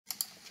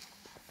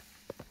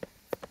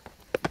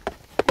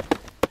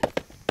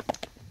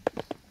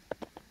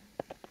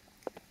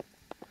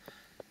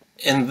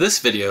In this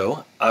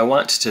video, I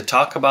want to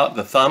talk about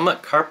the thumb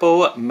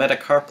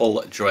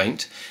carpometacarpal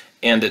joint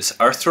and its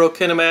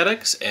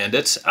arthrokinematics and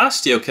its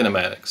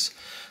osteokinematics.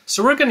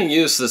 So we're going to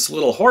use this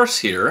little horse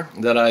here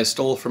that I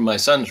stole from my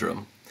son's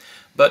room.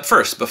 But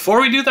first, before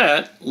we do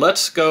that,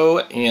 let's go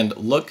and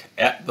look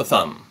at the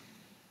thumb.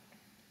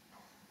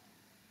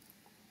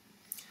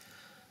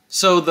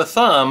 So the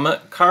thumb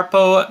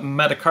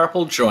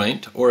carpometacarpal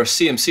joint, or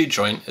CMC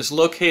joint, is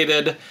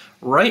located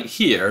right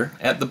here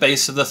at the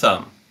base of the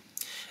thumb.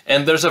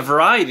 And there's a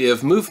variety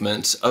of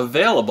movements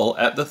available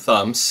at the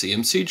thumb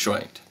CMC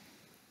joint.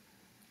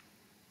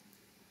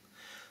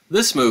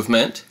 This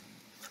movement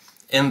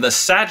in the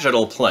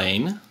sagittal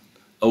plane,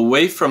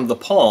 away from the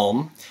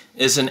palm,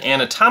 is in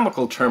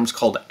anatomical terms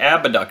called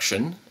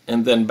abduction,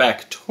 and then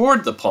back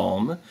toward the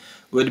palm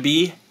would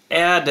be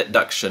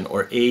adduction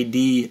or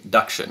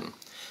adduction.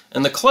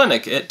 In the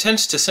clinic, it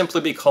tends to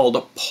simply be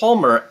called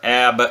palmar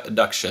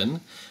abduction,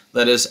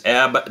 that is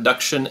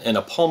abduction in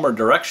a palmar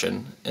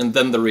direction, and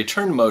then the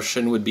return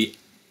motion would be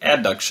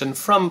adduction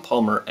from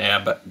palmar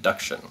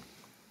abduction.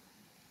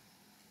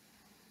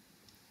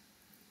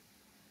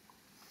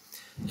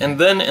 And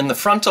then in the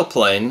frontal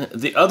plane,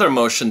 the other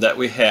motion that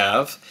we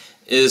have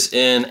is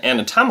in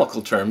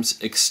anatomical terms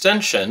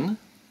extension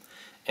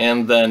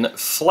and then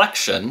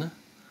flexion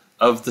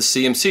of the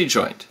CMC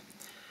joint.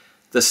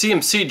 The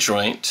CMC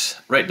joint,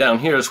 right down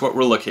here, is what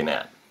we're looking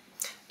at.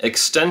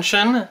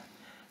 Extension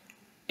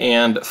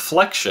and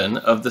flexion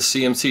of the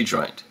CMC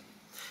joint.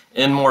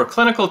 In more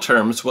clinical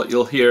terms, what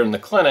you'll hear in the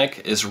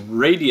clinic is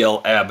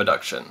radial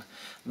abduction.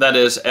 That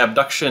is,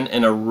 abduction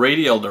in a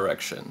radial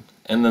direction.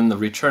 And then the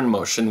return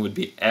motion would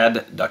be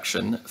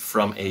adduction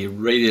from a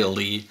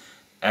radially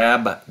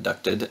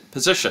abducted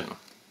position.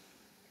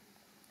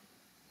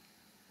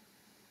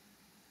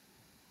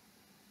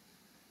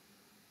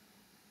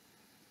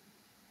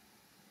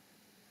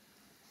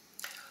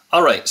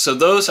 Alright, so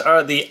those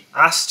are the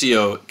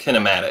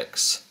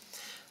osteokinematics.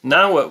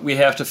 Now what we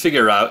have to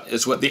figure out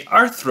is what the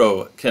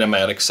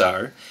arthrokinematics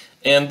are,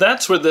 and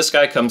that's where this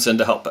guy comes in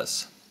to help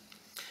us.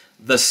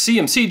 The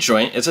CMC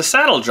joint is a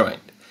saddle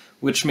joint,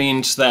 which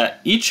means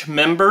that each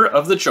member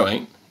of the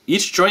joint,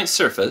 each joint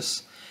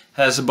surface,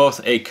 has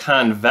both a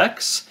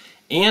convex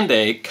and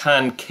a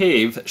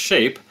concave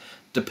shape,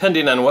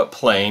 depending on what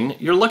plane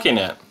you're looking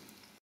at.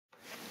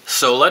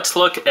 So let's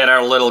look at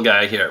our little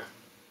guy here.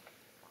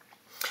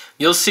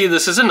 You'll see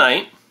this is a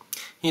knight.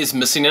 He's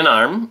missing an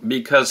arm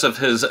because of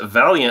his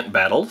valiant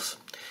battles,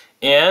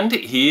 and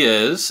he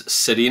is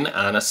sitting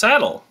on a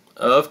saddle,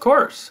 of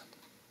course.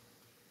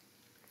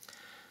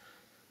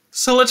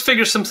 So let's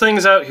figure some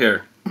things out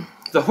here.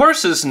 The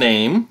horse's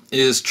name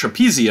is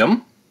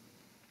trapezium,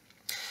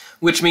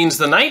 which means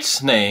the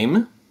knight's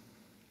name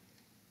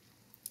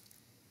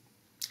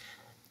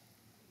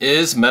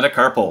is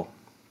metacarpal.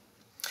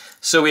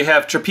 So we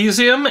have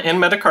trapezium and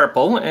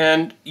metacarpal,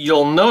 and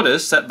you'll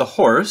notice that the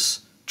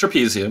horse,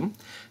 trapezium,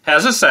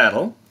 has a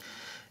saddle,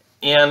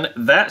 and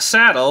that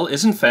saddle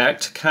is in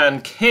fact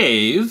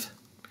concave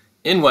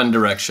in one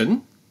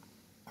direction.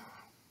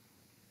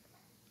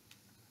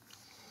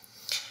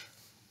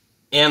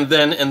 And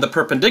then in the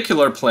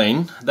perpendicular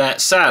plane, that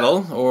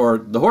saddle, or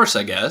the horse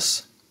I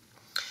guess,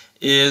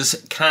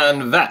 is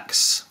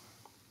convex.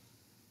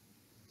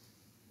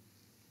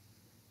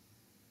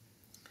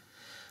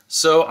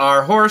 So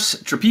our horse,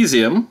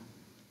 trapezium,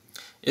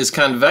 is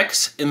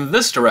convex in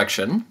this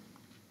direction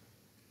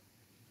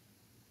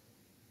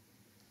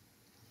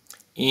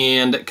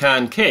and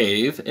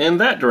concave in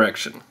that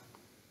direction.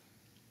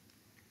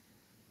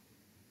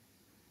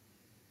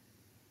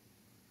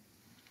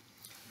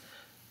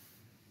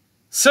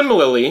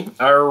 Similarly,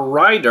 our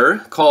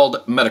rider,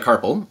 called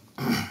metacarpal,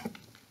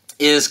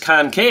 is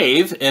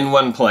concave in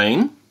one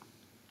plane.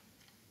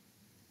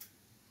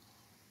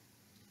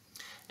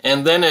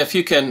 And then if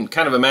you can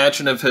kind of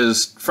imagine if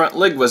his front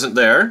leg wasn't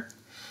there,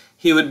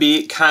 he would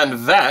be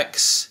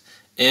convex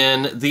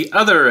in the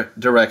other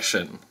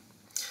direction.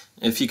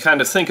 If you kind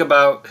of think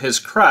about his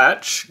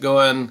crotch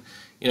going,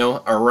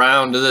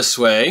 around this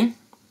way,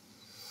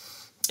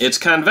 it's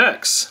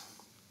convex.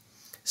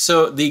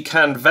 So the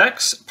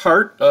convex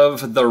part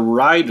of the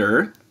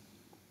rider,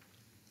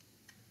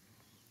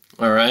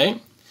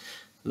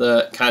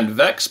 the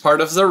convex part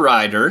of the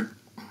rider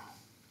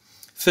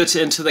fits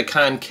into the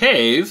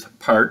concave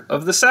part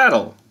of the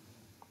saddle.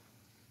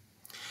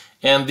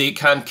 And the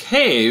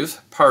concave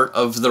part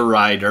of the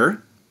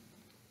rider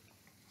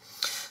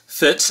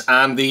fits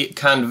on the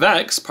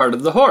convex part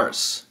of the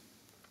horse.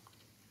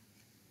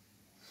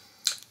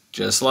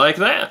 Just like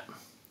that.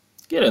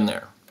 Get in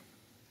there.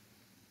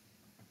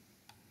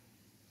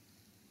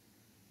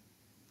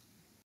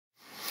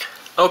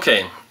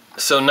 Okay,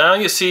 so now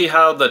you see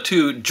how the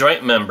two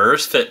joint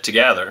members fit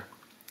together.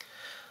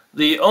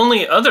 The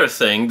only other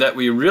thing that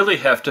we really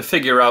have to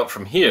figure out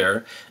from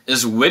here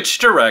is which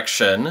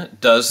direction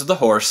does the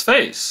horse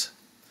face.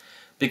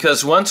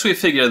 Because once we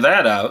figure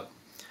that out,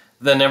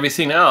 then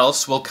everything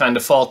else will kind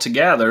of fall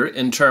together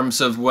in terms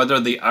of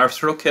whether the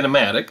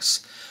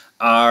arthrokinematics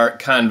are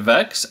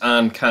convex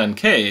on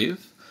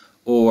concave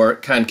or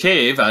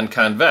concave on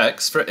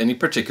convex for any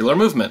particular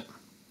movement.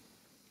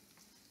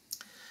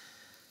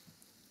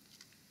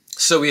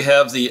 So we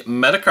have the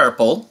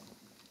metacarpal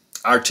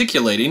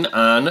articulating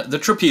on the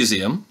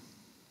trapezium.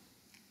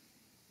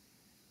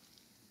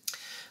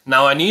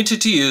 Now I need you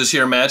to use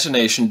your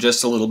imagination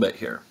just a little bit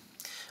here.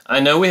 I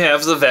know we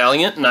have the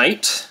valiant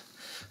knight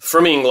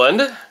from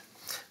England,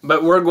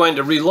 but we're going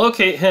to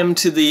relocate him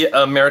to the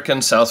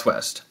American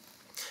Southwest.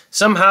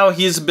 Somehow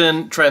he's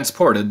been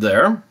transported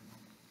there,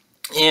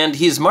 and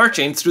he's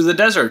marching through the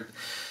desert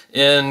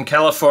in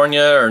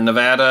California or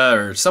Nevada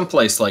or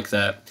someplace like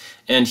that.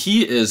 And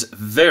he is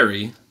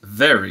very,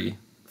 very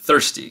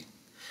thirsty.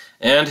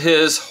 And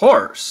his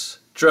horse,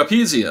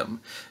 trapezium,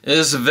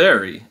 is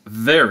very,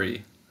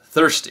 very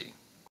thirsty.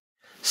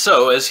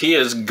 So as he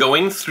is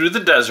going through the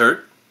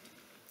desert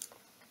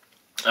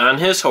on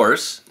his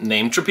horse,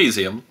 named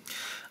trapezium,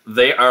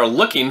 they are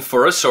looking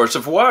for a source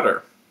of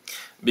water,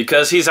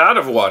 because he's out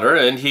of water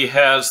and he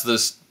has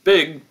this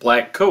big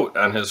black coat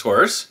on his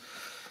horse.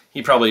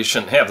 He probably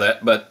shouldn't have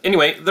that, but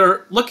anyway,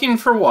 they're looking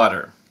for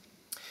water.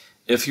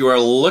 If you are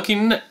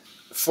looking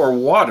for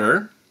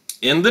water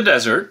in the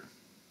desert,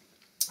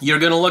 you're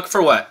going to look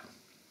for what?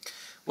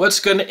 What's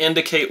going to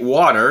indicate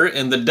water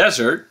in the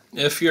desert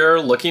if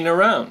you're looking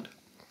around?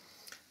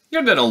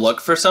 You're going to look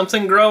for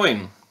something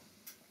growing.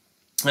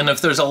 And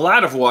if there's a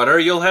lot of water,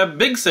 you'll have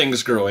big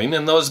things growing,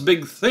 and those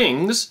big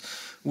things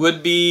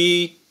would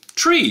be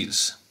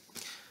trees.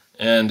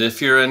 And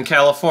if you're in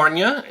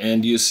California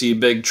and you see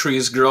big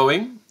trees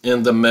growing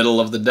in the middle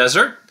of the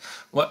desert,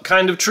 what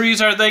kind of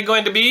trees are they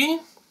going to be?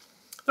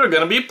 They're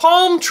going to be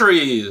palm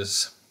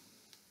trees.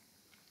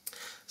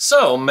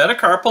 So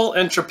metacarpal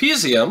and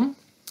trapezium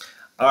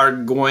are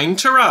going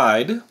to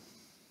ride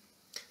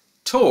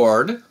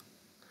toward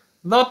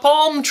the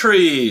palm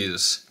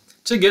trees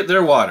to get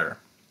their water.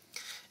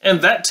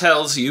 And that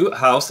tells you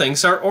how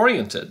things are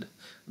oriented.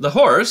 The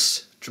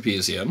horse,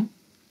 trapezium,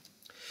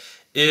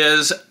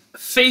 is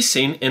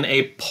facing in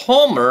a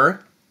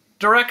palmar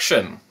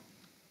direction.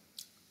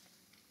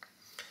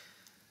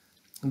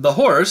 The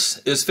horse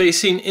is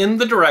facing in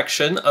the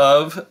direction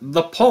of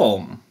the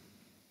palm.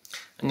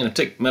 I'm going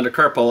to take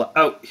metacarpal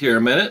out here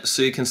a minute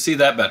so you can see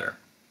that better.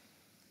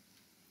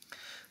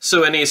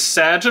 So in a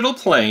sagittal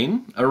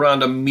plane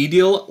around a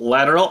medial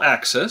lateral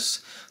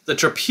axis, the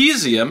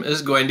trapezium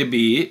is going to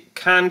be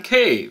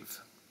concave.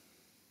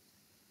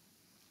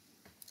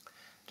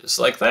 Just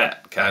like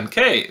that,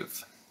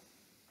 concave.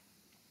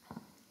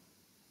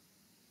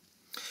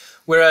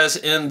 Whereas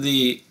in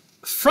the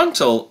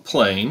frontal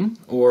plane,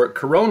 or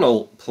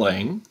coronal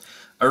plane,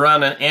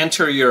 around an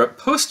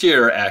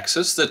anterior-posterior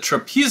axis, the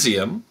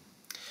trapezium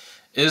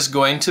is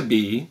going to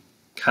be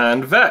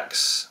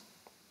convex.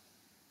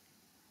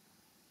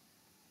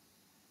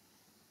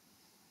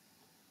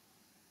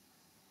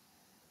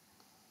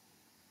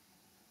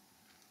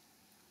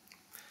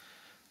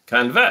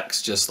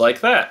 Convex, just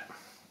like that.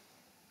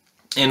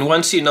 And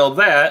once you know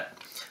that,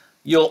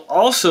 you'll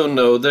also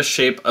know the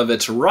shape of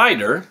its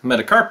rider,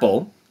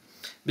 metacarpal,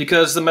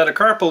 because the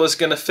metacarpal is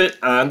going to fit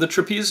on the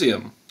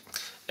trapezium.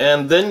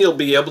 And then you'll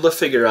be able to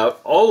figure out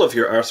all of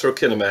your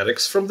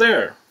arthrokinematics from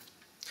there.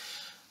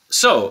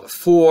 So,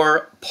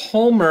 for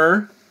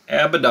palmar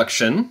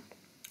abduction,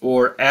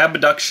 or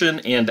abduction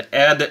and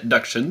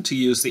adduction, to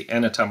use the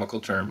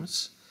anatomical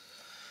terms,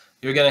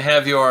 you're going to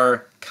have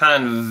your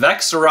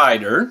convex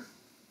rider,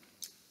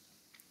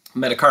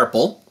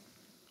 metacarpal,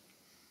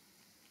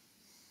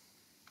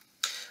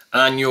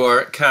 on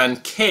your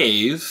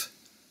concave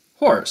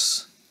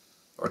horse,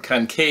 or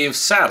concave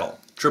saddle,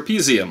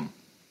 trapezium.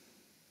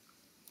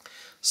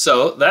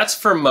 So that's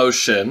for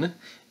motion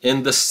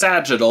in the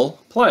sagittal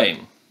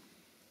plane.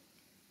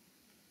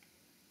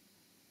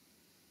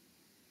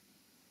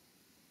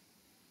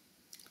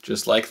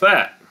 Just like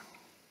that.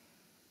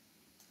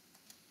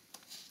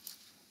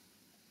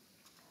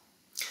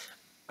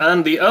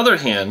 On the other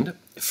hand,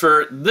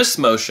 for this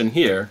motion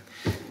here,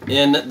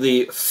 in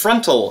the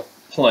frontal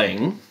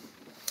plane,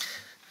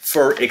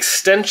 for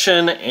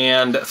extension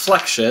and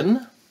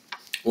flexion,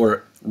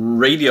 or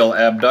radial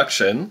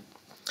abduction,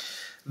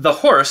 the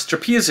horse,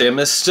 trapezium,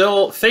 is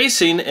still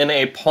facing in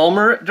a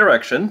palmar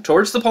direction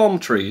towards the palm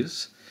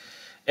trees.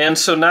 And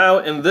so now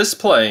in this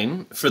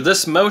plane, for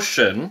this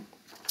motion,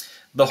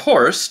 the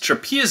horse,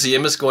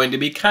 trapezium, is going to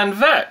be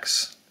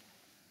convex.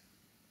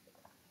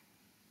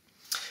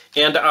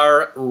 And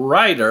our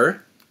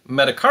rider,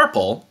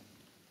 metacarpal,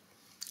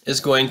 is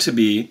going to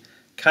be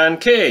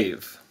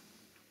concave.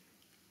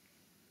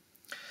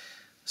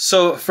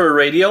 So for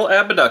radial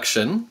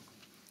abduction,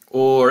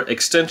 or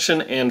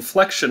extension and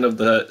flexion of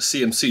the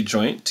CMC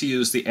joint, to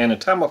use the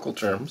anatomical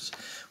terms,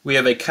 we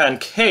have a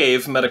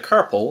concave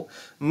metacarpal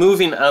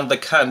moving on the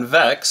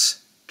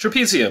convex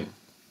trapezium.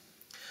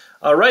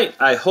 All right,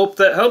 I hope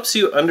that helps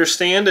you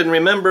understand and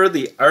remember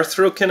the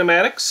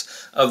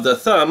arthrokinematics of the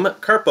thumb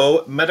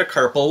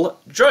carpometacarpal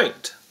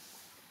joint.